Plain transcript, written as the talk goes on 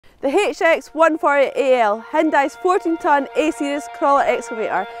The HX140A L, Hyundai's 14-ton A-series crawler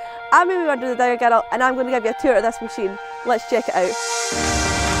excavator. I'm Amy Underwood, and I'm going to give you a tour of this machine. Let's check it out.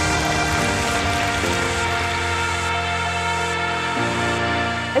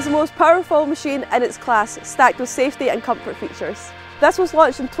 It's the most powerful machine in its class, stacked with safety and comfort features. This was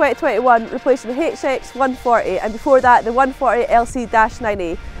launched in 2021, replacing the HX140, and before that the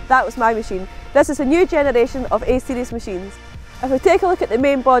 140LC-9A. That was my machine. This is a new generation of A-series machines. If we take a look at the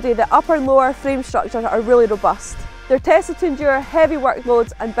main body, the upper and lower frame structures are really robust. They're tested to endure heavy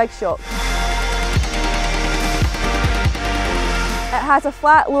workloads and big shocks. It has a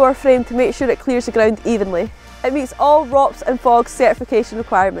flat lower frame to make sure it clears the ground evenly. It meets all ROPS and FOG certification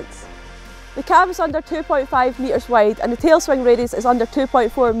requirements. The cab is under 2.5 metres wide and the tail swing radius is under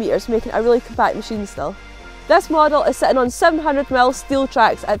 2.4 metres, making it a really compact machine still. This model is sitting on 700mm steel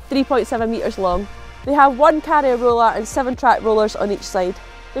tracks at 3.7 metres long. They have one carrier roller and 7 track rollers on each side.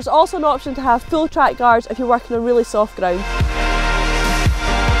 There's also an option to have full track guards if you're working on really soft ground.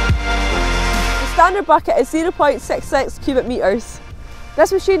 The standard bucket is 0.66 cubic metres.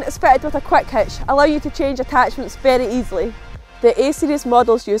 This machine is fitted with a quick hitch, allowing you to change attachments very easily. The A-series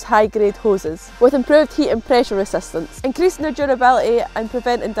models use high-grade hoses, with improved heat and pressure resistance, increasing their durability and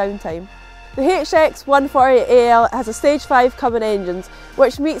preventing downtime. The HX140A L has a Stage 5 Cummins engines,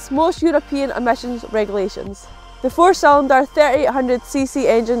 which meets most European emissions regulations. The 4-cylinder 3800cc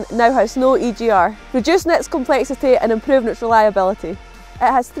engine now has no EGR, reducing its complexity and improving its reliability. It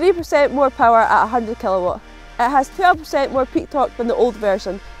has 3% more power at 100 kW. It has 12% more peak torque than the old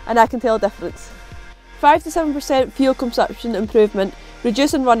version, and I can tell a difference. 5 to 7% fuel consumption improvement,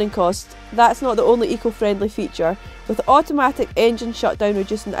 reducing running costs. That's not the only eco-friendly feature, with automatic engine shutdown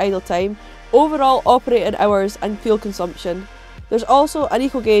reducing idle time, overall operating hours and fuel consumption. There's also an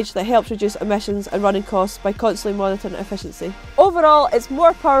eco gauge that helps reduce emissions and running costs by constantly monitoring efficiency. Overall, it's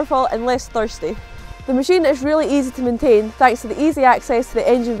more powerful and less thirsty. The machine is really easy to maintain thanks to the easy access to the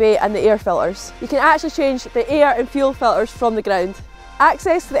engine bay and the air filters. You can actually change the air and fuel filters from the ground.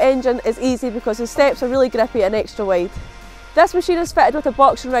 Access to the engine is easy because the steps are really grippy and extra wide. This machine is fitted with a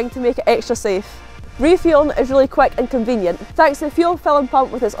boxing ring to make it extra safe. Refueling is really quick and convenient thanks to the fuel filling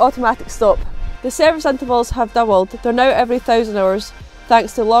pump with its automatic stop. The service intervals have doubled, they're now every 1,000 hours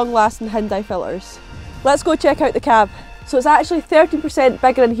thanks to long-lasting Hyundai filters. Let's go check out the cab. So it's actually 13%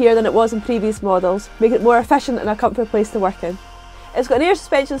 bigger in here than it was in previous models, making it more efficient and a comfortable place to work in. It's got an air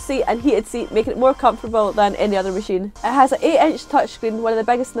suspension seat and heated seat, making it more comfortable than any other machine. It has an 8-inch touchscreen, one of the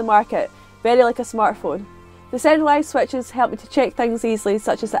biggest in the market, very like a smartphone. The centralised switches help me to check things easily,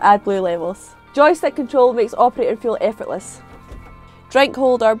 such as the AdBlue levels. Joystick control makes operating feel effortless. Drink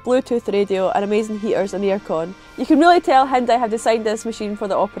holder, Bluetooth radio and amazing heaters and aircon. You can really tell Hyundai have designed this machine for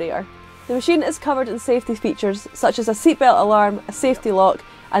the operator. The machine is covered in safety features such as a seatbelt alarm, a safety lock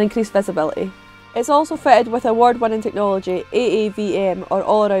and increased visibility. It's also fitted with award-winning technology, AAVM or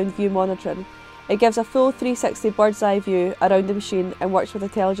all-around view monitoring. It gives a full 360 bird's eye view around the machine and works with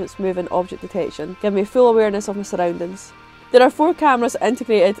intelligent moving object detection, giving me full awareness of my surroundings. There are 4 cameras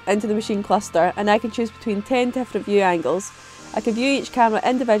integrated into the machine cluster and I can choose between 10 different view angles. I can view each camera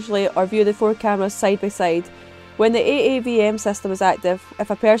individually or view the 4 cameras side by side. When the AAVM system is active, if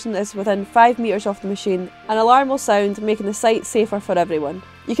a person is within 5 metres of the machine, an alarm will sound, making the site safer for everyone.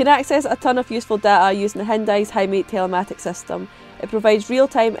 You can access a ton of useful data using the Hyundai's HiMATE Telematics system. It provides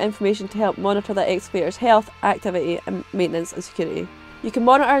real-time information to help monitor the excavator's health, activity and maintenance and security. You can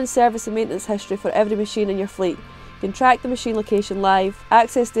monitor and service the maintenance history for every machine in your fleet. You can track the machine location live,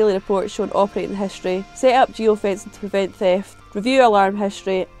 access daily reports showing operating history, set up geofencing to prevent theft, review alarm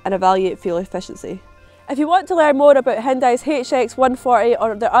history and evaluate fuel efficiency. If you want to learn more about Hyundai's HX140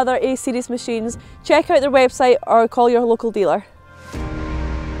 or their other A-series machines, check out their website or call your local dealer.